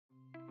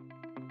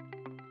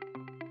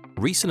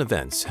Recent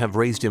events have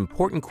raised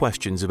important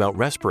questions about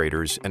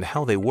respirators and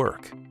how they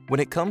work. When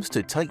it comes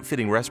to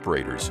tight-fitting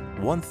respirators,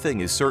 one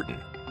thing is certain.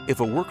 If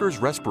a worker's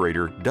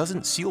respirator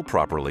doesn't seal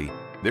properly,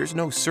 there's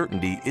no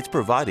certainty it's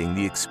providing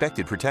the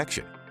expected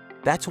protection.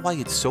 That's why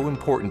it's so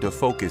important to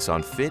focus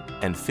on fit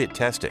and fit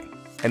testing,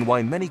 and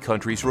why many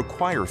countries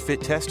require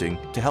fit testing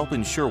to help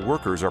ensure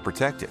workers are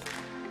protected.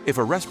 If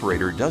a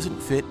respirator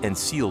doesn't fit and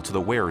seal to the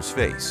wearer's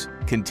face,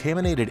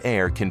 contaminated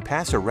air can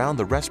pass around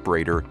the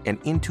respirator and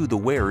into the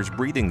wearer's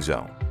breathing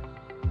zone.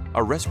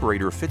 A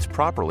respirator fits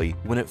properly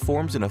when it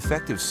forms an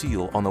effective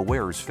seal on the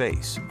wearer's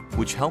face,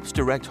 which helps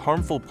direct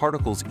harmful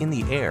particles in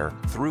the air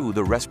through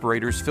the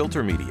respirator's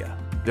filter media.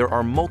 There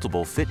are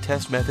multiple fit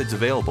test methods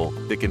available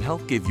that can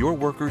help give your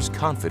workers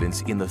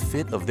confidence in the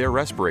fit of their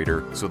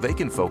respirator so they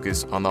can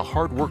focus on the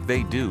hard work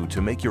they do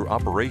to make your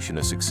operation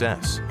a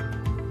success.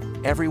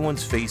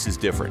 Everyone's face is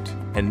different,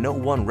 and no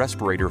one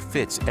respirator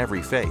fits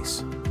every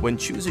face. When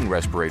choosing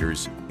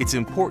respirators, it's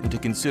important to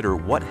consider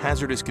what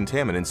hazardous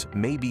contaminants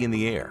may be in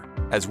the air,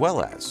 as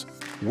well as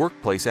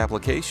workplace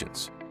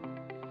applications.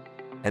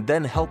 And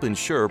then help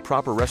ensure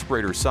proper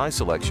respirator size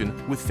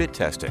selection with fit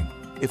testing.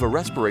 If a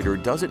respirator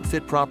doesn't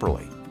fit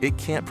properly, it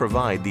can't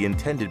provide the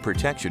intended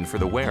protection for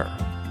the wearer.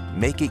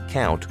 Make it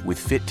count with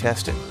fit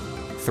testing.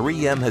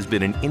 3M has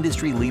been an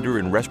industry leader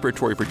in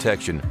respiratory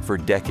protection for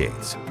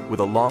decades,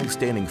 with a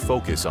long-standing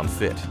focus on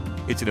fit.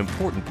 It's an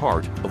important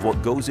part of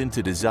what goes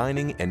into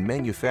designing and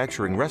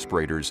manufacturing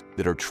respirators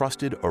that are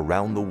trusted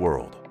around the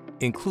world,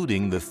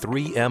 including the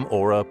 3M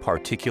Aura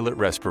particulate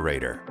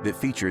respirator that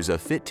features a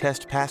fit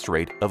test pass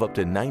rate of up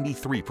to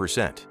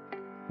 93%.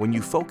 When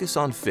you focus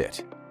on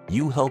fit,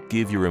 you help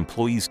give your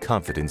employees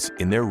confidence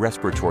in their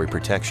respiratory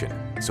protection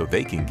so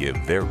they can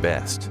give their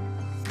best.